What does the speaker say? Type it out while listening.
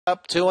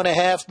Up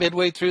 2.5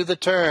 midway through the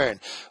turn.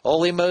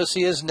 Holy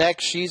Mosi is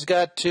next. She's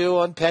got 2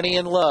 on Penny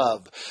and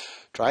Love.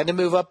 Trying to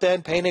move up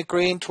then, Painted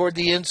Green toward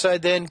the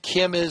inside then.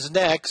 Kim is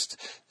next.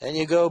 Then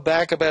you go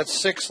back about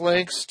 6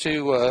 lengths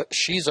to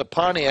She's a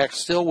Pontiac,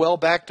 still well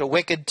back to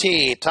Wicked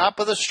Tea. Top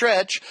of the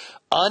stretch,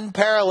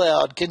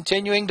 Unparalleled,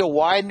 continuing to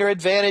widen her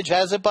advantage,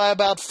 has it by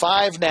about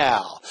 5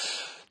 now.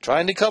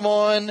 Trying to come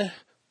on,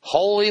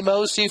 Holy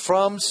Mosi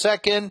from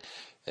second.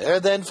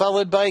 They're then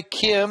followed by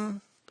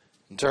Kim.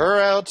 To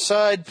her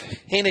outside,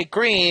 Painted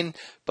Green,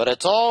 but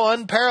it's all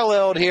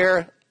Unparalleled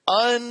here.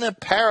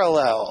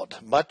 Unparalleled.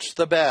 Much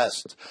the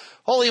best.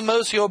 Holy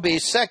Mosi will be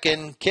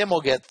second. Kim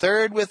will get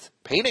third with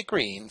Painted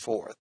Green fourth.